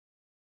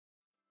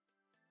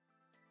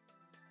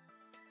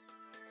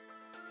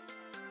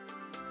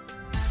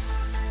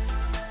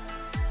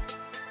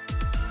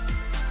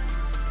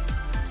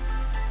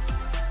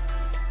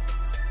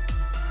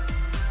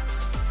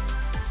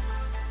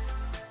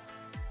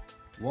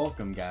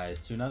Welcome guys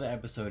to another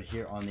episode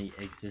here on the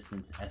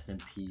Existence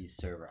SMP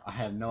server. I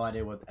have no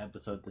idea what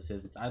episode this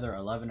is. It's either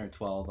 11 or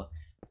 12.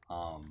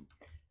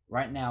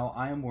 Right now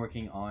I am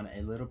working on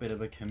a little bit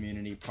of a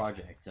community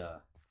project.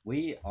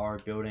 We are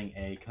building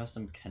a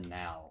custom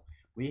canal.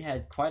 We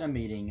had quite a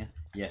meeting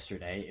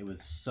yesterday. It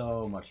was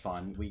so much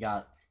fun. We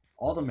got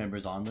all the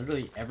members on.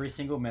 Literally every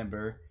single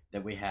member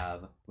that we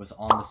have was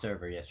on the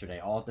server yesterday,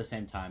 all at the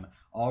same time,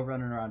 all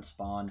running around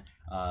spawn,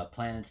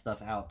 planning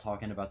stuff out,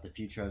 talking about the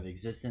future of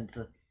existence,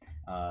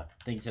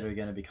 things that are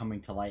going to be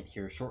coming to light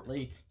here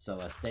shortly.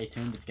 So stay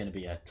tuned. It's going to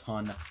be a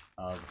ton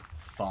of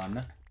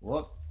fun.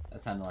 Whoop,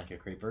 that sounded like a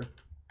creeper.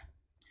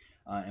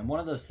 And one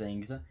of those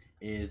things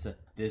is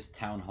this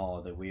town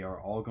hall that we are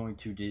all going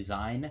to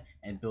design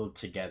and build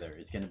together.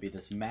 It's going to be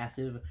this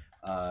massive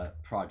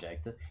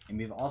project, and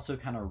we've also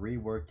kind of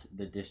reworked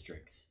the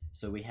districts.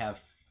 So we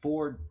have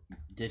 4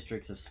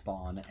 districts of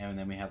spawn, and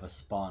then we have a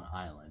spawn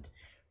island.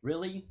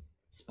 Really,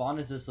 spawn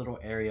is this little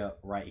area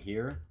right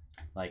here,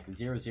 like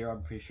 0-0.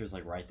 I'm pretty sure is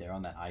like right there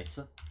on that ice.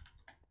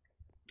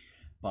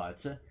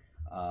 But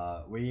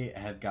we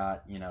have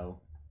got, you know,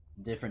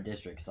 different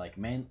districts. Like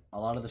a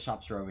lot of the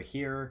shops are over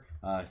here,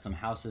 some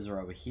houses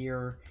are over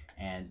here,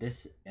 and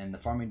the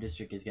farming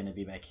district is going to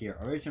be back here.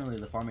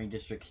 Originally the farming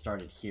district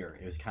started here.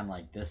 It was kind of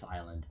like this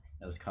island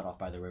that was cut off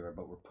by the river,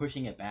 but we're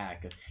pushing it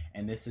back,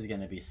 and this is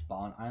going to be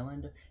spawn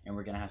island, and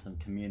we're going to have some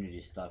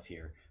community stuff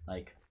here,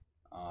 like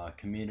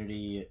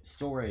community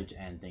storage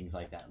and things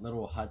like that,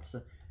 little huts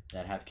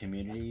that have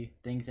community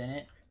things in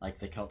it, like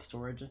the kelp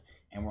storage.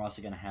 And we're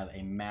also going to have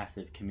a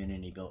massive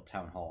community built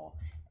town hall,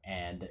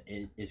 and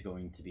it is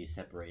going to be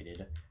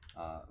separated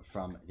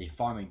from the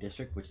farming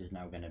district, which is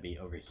now going to be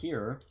over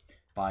here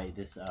by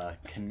this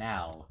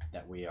canal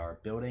that we are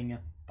building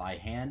by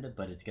hand,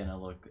 but it's going to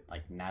look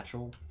like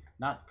natural.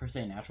 Not per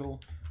se natural.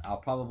 I'll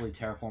probably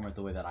terraform it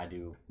the way that I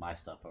do my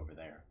stuff over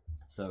there.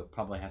 So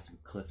probably have some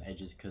cliff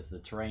edges because the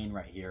terrain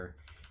right here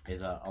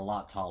is a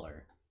lot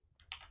taller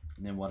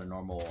than what a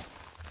normal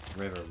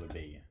river would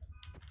be.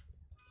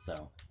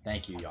 So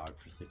thank you, Yog,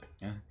 for sleeping.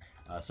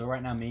 So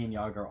right now me and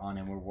Yog are on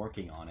and we're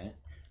working on it.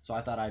 So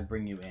I thought I'd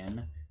bring you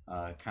in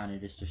kind of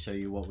just to show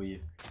you what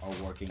we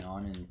are working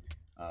on, and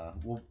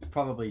we'll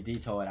probably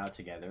detail it out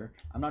together.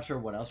 I'm not sure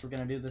what else we're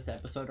going to do this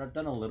episode. I've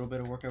done a little bit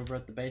of work over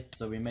at the base,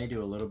 so we may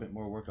do a little bit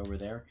more work over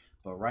there.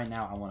 But right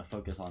now I want to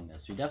focus on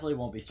this. We definitely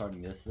won't be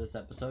starting this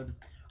episode,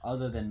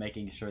 other than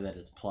making sure that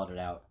it's plotted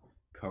out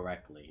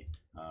correctly.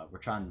 We're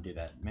trying to do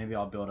that. Maybe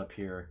I'll build up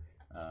here.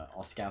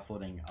 I'll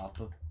scaffolding up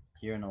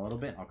here in a little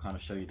bit. I'll kind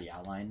of show you the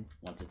outline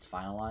once it's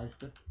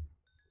finalized.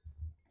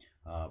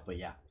 But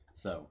yeah,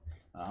 so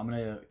I'm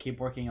going to keep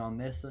working on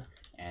this,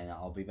 and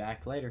I'll be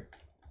back later.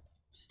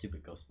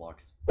 Stupid ghost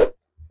blocks.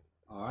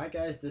 Alright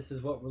guys, this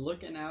is what we're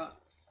looking at.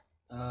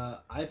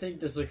 I think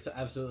this looks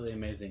absolutely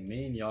amazing.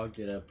 Me and Yog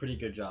did a pretty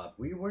good job.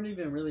 We weren't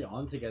even really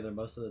on together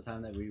most of the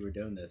time that we were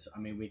doing this. I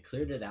mean, we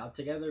cleared it out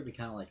together. We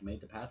kind of like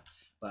made the path.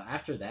 But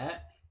after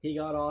that, he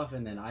got off,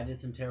 and then I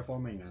did some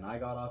terraforming, and I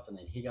got off, and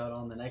then he got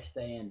on the next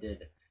day and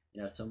did,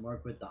 you know, some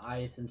work with the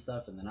ice and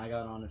stuff, and then I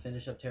got on and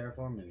finished up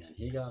terraforming, and then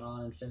he got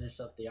on and finished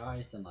up the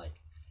ice, and like,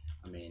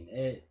 I mean,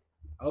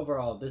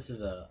 overall, this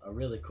is a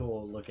really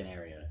cool looking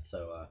area.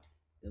 So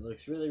it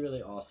looks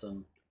really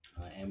awesome,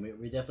 and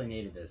we definitely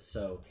needed this.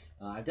 So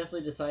I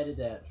definitely decided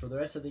that for the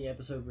rest of the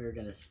episode we're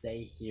going to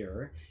stay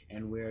here,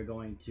 and we're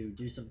going to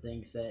do some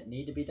things that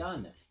need to be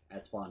done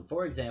at spawn.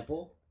 For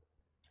example,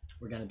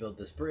 we're going to build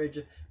this bridge,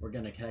 we're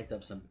going to connect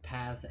up some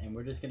paths, and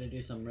we're just going to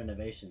do some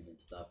renovations and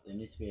stuff. There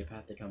needs to be a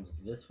path that comes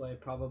this way,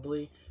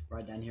 probably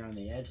right down here on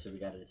the edge, so we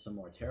got some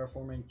more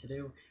terraforming to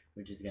do,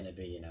 which is going to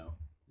be, you know,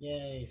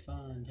 yay,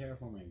 fun,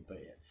 terraforming. But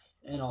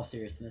yeah, in all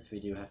seriousness, we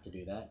do have to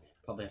do that.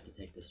 Probably have to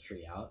take this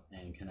tree out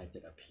and connect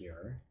it up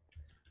here.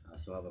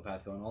 So we'll have a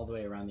path going all the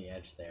way around the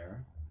edge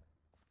there.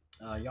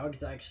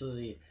 Yog's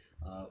actually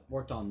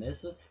worked on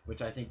this,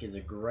 which I think is a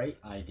great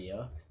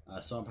idea.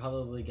 So I'm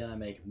probably going to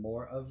make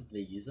more of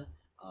these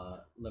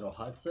little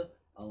huts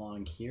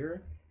along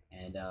here,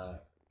 and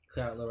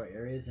clear out little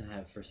areas and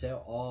have for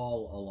sale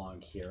all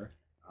along here.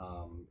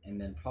 And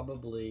then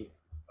probably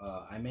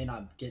I may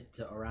not get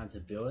around to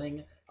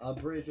building a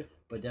bridge,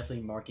 but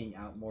definitely marking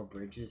out more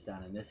bridges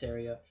down in this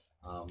area.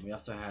 We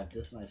also have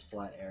this nice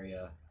flat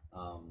area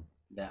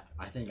that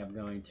I think I'm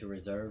going to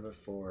reserve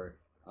for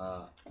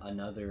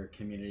another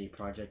community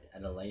project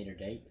at a later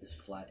date, this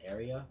flat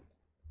area.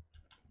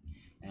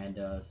 And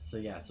so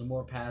yeah, some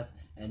more paths,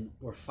 and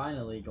we're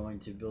finally going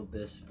to build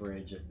this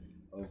bridge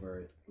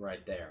over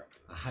right there.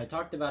 I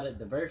talked about it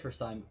the very first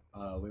time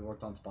we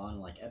worked on spawn in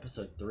like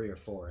episode 3 or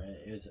 4.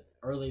 It was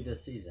early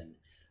this season,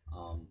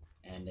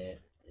 and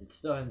it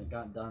still hasn't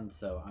gotten done,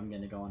 so I'm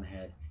going to go on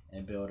ahead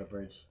and build a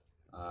bridge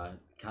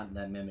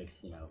that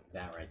mimics, you know,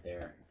 that right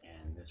there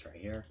and this right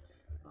here,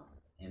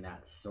 in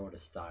that sort of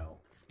style.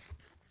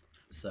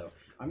 So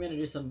I'm going to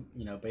do some,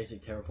 you know,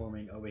 basic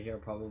terraforming over here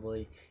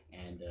probably,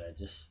 and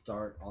just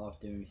start off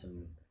doing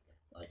some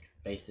like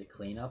basic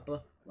cleanup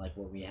like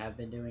what we have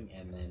been doing,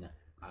 and then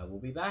I will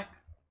be back.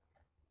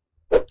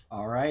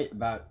 All right,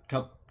 about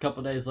a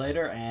couple days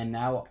later, and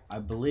now I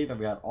believe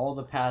I've got all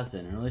the paths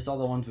in, or at least all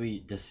the ones we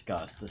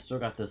discussed. I still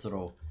got this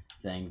little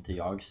thing to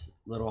Yog's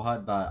little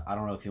hut, but I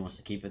don't know if he wants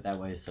to keep it that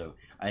way, so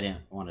I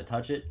didn't want to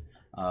touch it.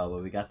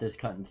 But we got this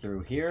cutting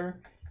through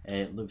here.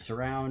 It loops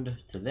around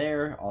to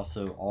there,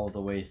 also all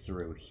the way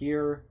through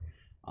here.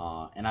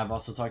 And I've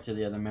also talked to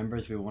the other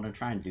members. We want to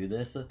try and do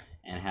this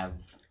and have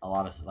a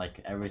lot of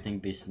like everything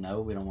be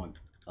snow. We don't want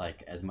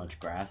like as much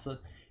grass,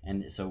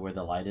 and so where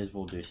the light is,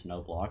 we'll do snow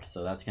blocks.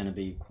 So that's going to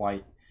be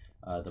quite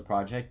the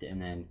project.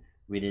 And then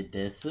we did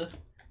this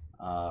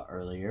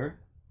earlier,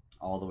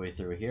 all the way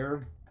through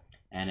here,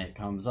 and it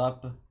comes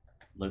up,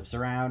 loops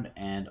around,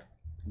 and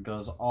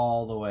goes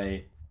all the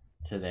way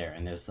to there.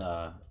 And there's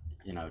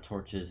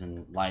torches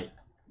and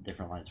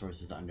different light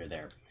sources under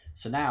there.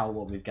 So now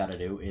what we've got to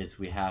do is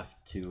we have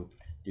to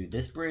do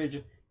this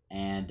bridge,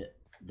 and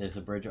there's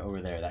a bridge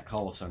over there. That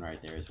cobblestone right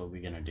there is what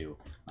we're gonna do.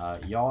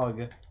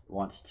 Yog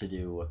wants to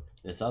do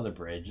this other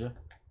bridge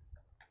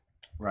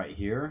right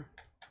here,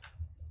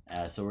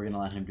 so we're gonna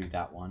let him do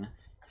that one.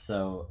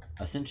 So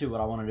essentially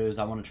what I want to do is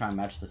I want to try and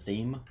match the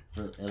theme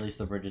for at least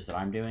the bridges that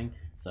I'm doing.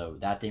 So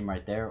that theme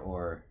right there,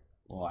 or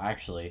well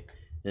actually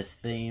this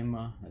theme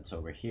that's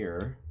over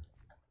here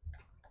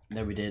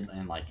that we did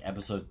in like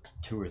episode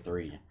 2 or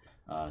 3.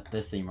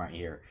 This theme right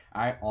here.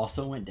 I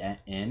also went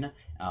in.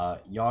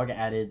 Yog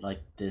added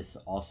like this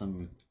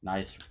awesome,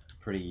 nice,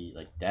 pretty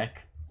like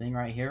deck thing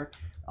right here.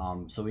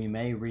 So we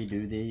may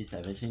redo these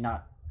eventually.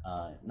 Not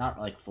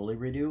like fully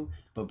redo,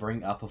 but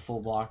bring up a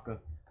full block.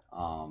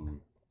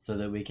 So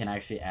that we can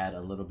actually add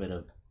a little bit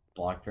of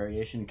block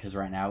variation. Because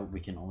right now we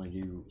can only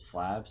do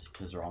slabs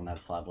because we're on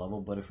that slab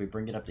level. But if we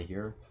bring it up to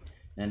here,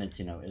 then it's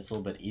it's a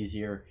little bit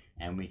easier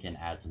and we can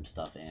add some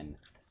stuff in.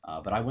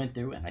 But I went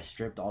through and I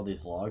stripped all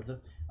these logs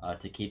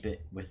to keep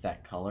it with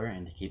that color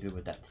and to keep it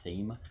with that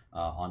theme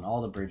on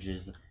all the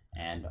bridges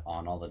and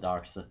on all the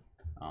docks. So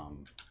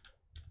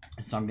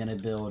I'm going to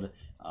build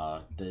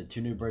the 2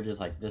 new bridges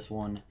like this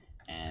one,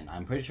 and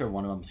I'm pretty sure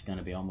one of them is going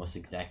to be almost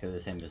exactly the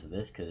same as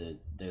this because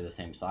they're the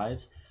same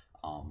size.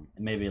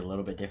 Maybe a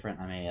little bit different.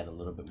 I may add a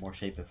little bit more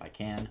shape if I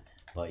can,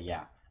 but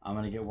yeah, I'm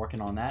going to get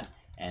working on that,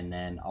 and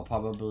then I'll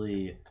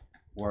probably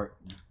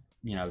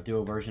do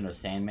a version of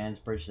Sandman's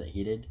bridge that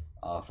he did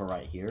for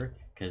right here,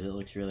 because it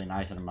looks really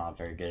nice, and I'm not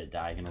very good at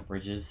diagonal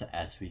bridges,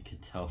 as we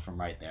could tell from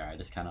right there. I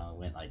just kind of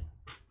went like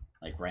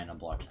random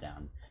blocks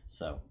down.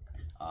 So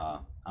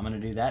I'm gonna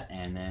do that,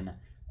 and then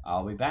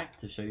I'll be back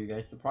to show you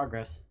guys the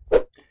progress.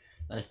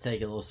 Let's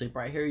take a little sleep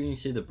right here. You can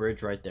see the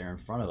bridge right there in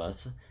front of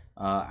us.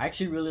 I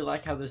actually really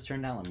like how this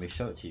turned out. Let me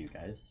show it to you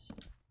guys.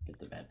 Get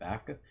the bed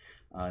back.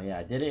 Yeah,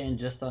 I did it in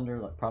just under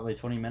probably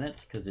 20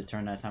 minutes because it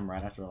turned that time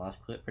right after the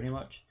last clip pretty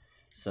much.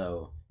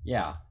 So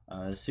yeah,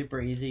 super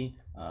easy.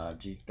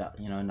 Got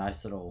a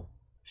nice little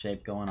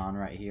shape going on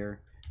right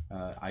here.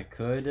 I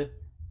could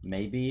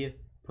maybe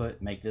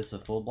make this a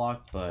full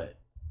block, but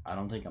I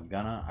don't think I'm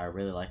gonna. I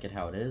really like it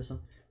how it is.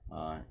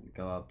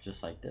 Go up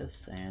just like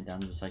this and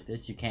down just like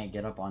this. You can't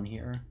get up on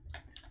here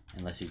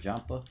unless you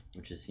jump,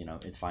 which is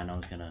it's fine. No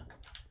one's gonna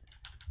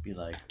be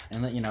like,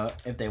 and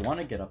if they want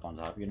to get up on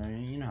top, you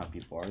know how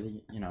people are.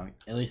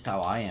 At least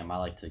how I am. I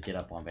like to get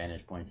up on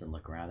vantage points and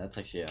look around. That's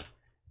actually a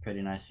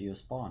pretty nice view of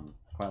spawn.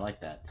 Quite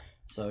like that.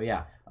 So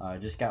yeah,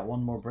 just got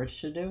one more bridge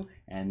to do,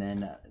 and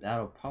then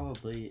that'll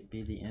probably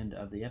be the end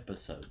of the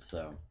episode.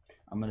 So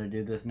I'm gonna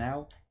do this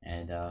now,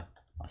 and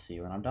I'll see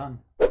you when I'm done.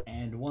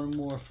 And one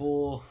more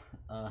full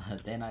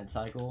day-night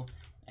cycle,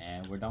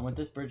 and we're done with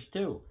this bridge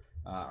too.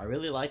 I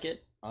really like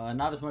it.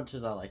 Not as much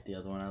as I like the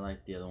other one. I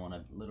like the other one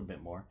a little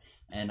bit more.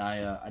 And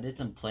I did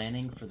some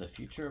planning for the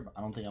future, but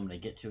I don't think I'm gonna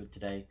get to it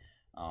today.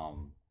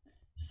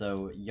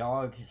 So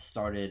Yog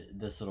started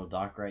this little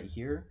dock right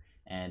here,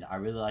 and I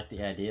really like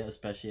the idea,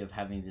 especially of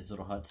having these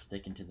little huts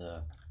sticking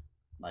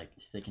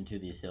to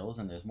these hills,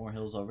 and there's more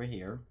hills over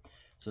here.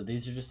 So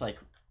these are just like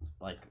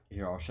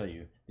here, I'll show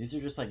you. These are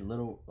just like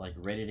little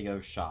ready to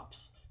go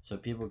shops, so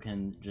people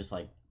can just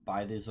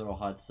buy these little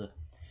huts,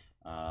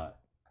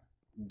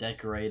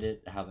 decorate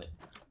it how they,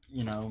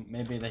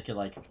 maybe they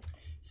could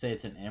say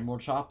it's an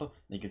emerald shop,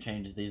 they could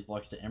change these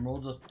blocks to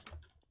emeralds,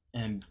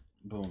 and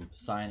boom,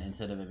 sign,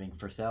 instead of it being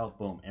for sale,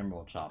 boom,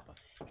 emerald shop.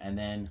 And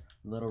then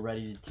little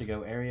ready to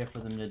go area for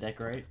them to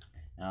decorate,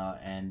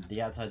 and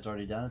the outside's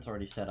already done, it's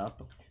already set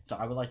up. So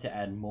I would like to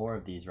add more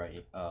of these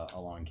right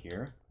along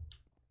here.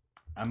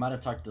 I might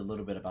have talked a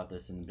little bit about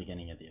this in the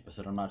beginning of the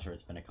episode. I'm not sure,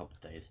 it's been a couple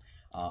days.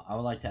 I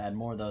would like to add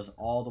more of those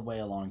all the way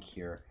along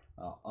here,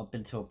 up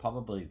until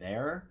probably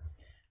there.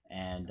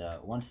 And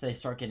once they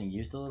start getting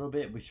used a little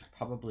bit, we should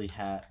probably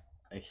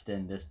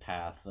extend this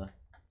path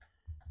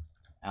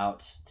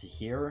out to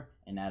here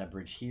and add a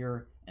bridge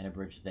here and a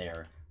bridge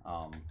there.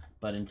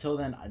 But until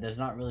then, there's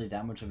not really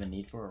that much of a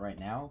need for it right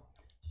now.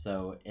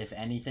 So if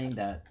anything,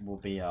 that will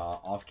be a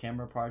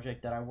off-camera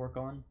project that I work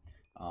on.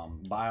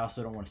 But I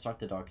also don't want to start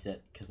the docks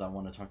yet because I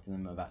want to talk to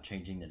them about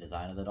changing the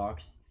design of the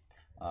docks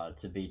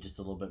to be just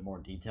a little bit more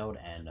detailed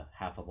and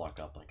half a block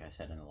up, like I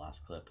said in the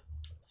last clip.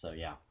 So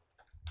yeah,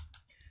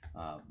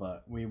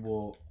 but we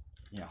will,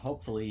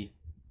 hopefully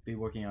be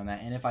working on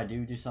that. And if I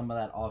do some of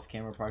that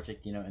off-camera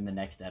project, you know, in the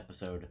next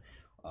episode,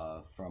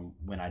 from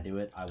when I do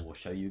it, I will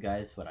show you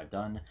guys what I've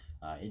done.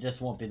 It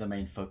just won't be the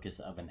main focus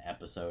of an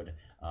episode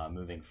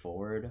moving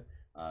forward,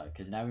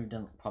 because now we've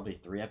done probably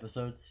 3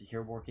 episodes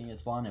here working at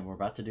Spawn, and we're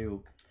about to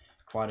do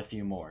quite a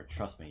few more.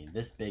 Trust me,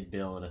 this big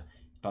build is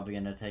probably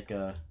going to take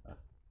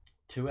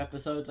 2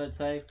 episodes, I'd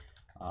say.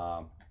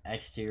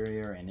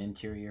 Exterior and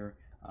interior.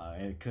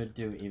 It could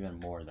do even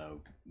more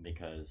though,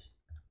 because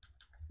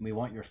we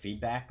want your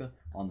feedback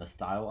on the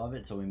style of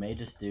it. So we may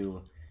just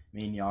do,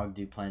 me and Yog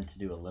do plan to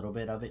do a little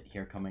bit of it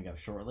here coming up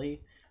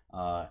shortly,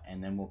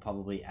 and then we'll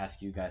probably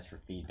ask you guys for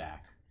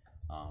feedback.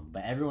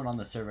 But everyone on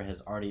the server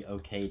has already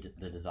okayed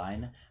the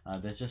design.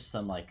 There's just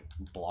some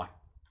block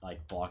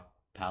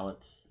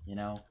palettes, you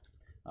know,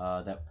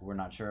 that we're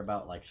not sure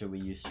about. Like, should we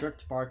use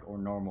stripped bark or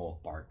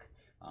normal bark?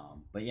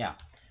 But yeah.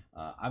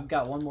 I've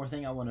got one more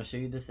thing I want to show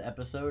you this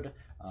episode,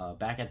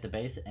 back at the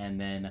base, and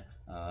then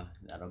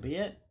that'll be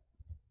it.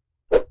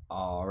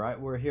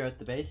 Alright, we're here at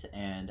the base,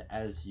 and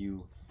as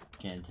you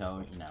can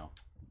tell, you know,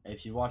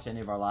 if you watched any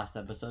of our last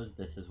episodes,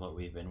 this is what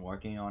we've been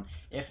working on.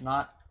 If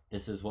not,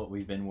 this is what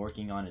we've been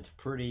working on. It's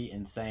pretty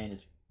insane.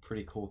 It's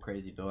pretty cool,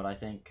 crazy build, I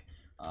think.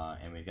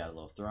 And we've got a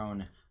little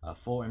throne, a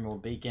full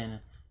emerald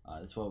beacon.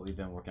 That's what we've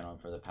been working on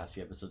for the past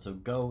few episodes, so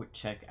go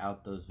check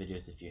out those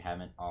videos if you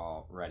haven't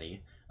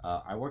already.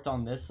 I worked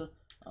on this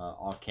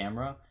off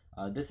camera.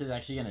 This is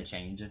actually going to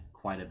change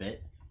quite a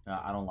bit.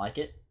 I don't like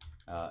it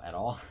at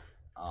all.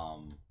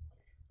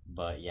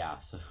 But yeah,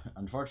 so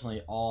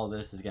unfortunately all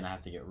this is going to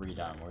have to get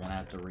redone. We're going to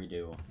have to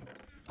redo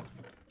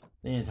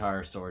the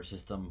entire storage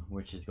system,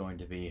 which is going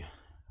to be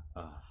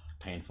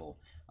painful.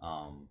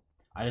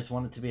 I just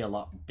want it to be a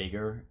lot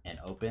bigger and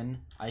open,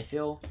 I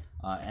feel.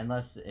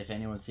 Unless if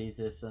anyone sees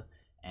this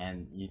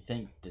and you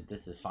think that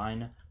this is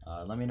fine,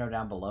 let me know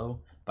down below.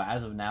 But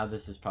as of now,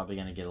 this is probably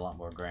going to get a lot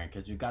more grand,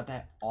 because we've got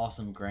that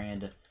awesome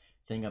grand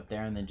thing up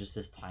there and then just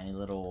this tiny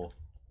little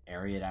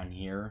area down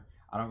here.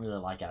 I don't really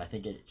like it. I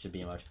think it should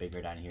be much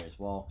bigger down here as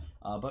well,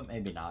 but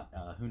maybe not.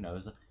 Who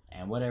knows?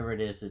 And whatever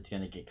it is, it's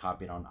going to get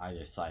copied on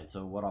either side.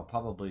 So what I'll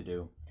probably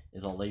do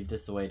is I'll leave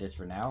this the way it is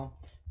for now,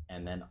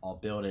 and then I'll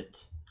build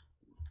it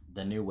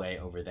the new way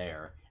over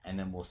there, and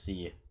then we'll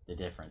see the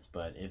difference.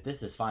 But if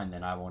this is fine,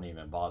 then I won't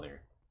even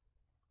bother.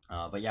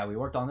 But yeah, we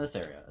worked on this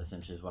area,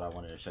 essentially, is what I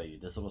wanted to show you.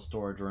 This little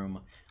storage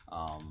room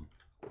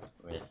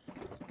with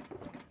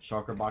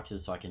shulker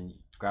boxes, so I can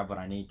grab what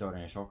I need, throw it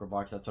in a shulker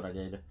box. That's what I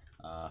did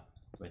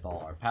with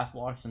all our path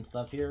blocks and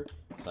stuff here.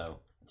 So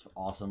it's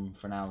awesome.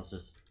 For now, let's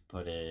just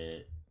put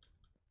it...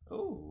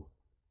 Ooh.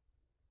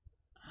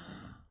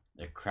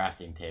 The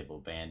crafting table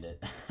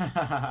bandit.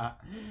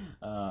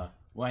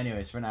 Well,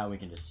 anyways, for now, we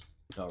can just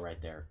go right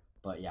there.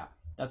 But yeah,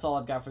 that's all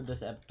I've got for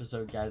this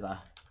episode, guys. I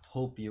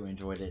hope you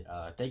enjoyed it.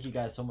 Thank you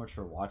guys so much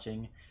for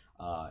watching.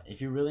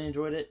 If you really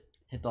enjoyed it,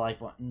 hit the like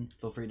button.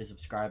 Feel free to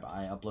subscribe.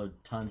 I upload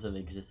tons of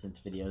existence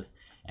videos,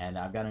 and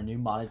I've got a new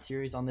modded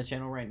series on the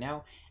channel right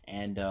now,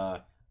 and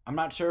I'm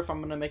not sure if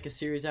I'm gonna make a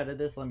series out of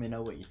this. Let me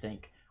know what you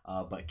think.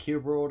 But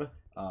Cube World,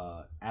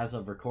 as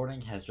of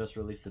recording, has just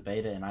released the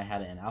beta, and I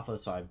had it in alpha,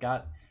 so I've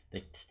got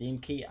the Steam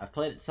key. I've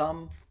played it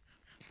some.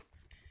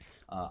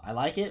 I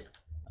like it.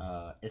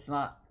 It's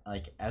not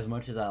like as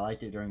much as I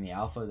liked it during the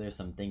alpha. There's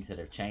some things that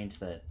have changed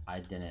that I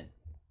didn't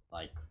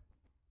like,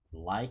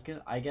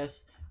 I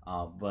guess.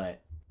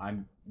 But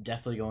I'm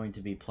definitely going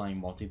to be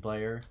playing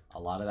multiplayer, a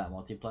lot of that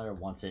multiplayer,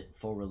 once it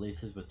full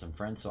releases with some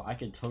friends. So I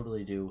could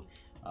totally do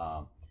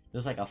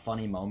just like a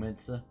funny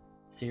moments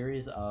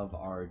series of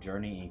our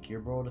journey in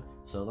Cube World.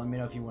 So let me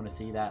know if you want to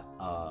see that,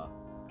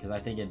 because I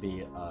think it'd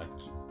be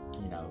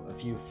you know, a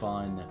few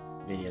fun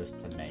videos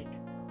to make.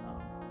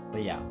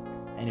 But yeah,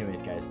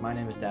 anyways, guys, my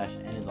name is Dash,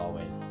 and as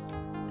always,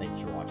 thanks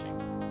for watching.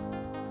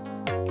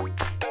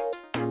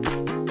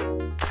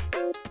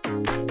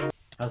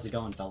 How's it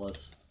going,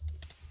 fellas?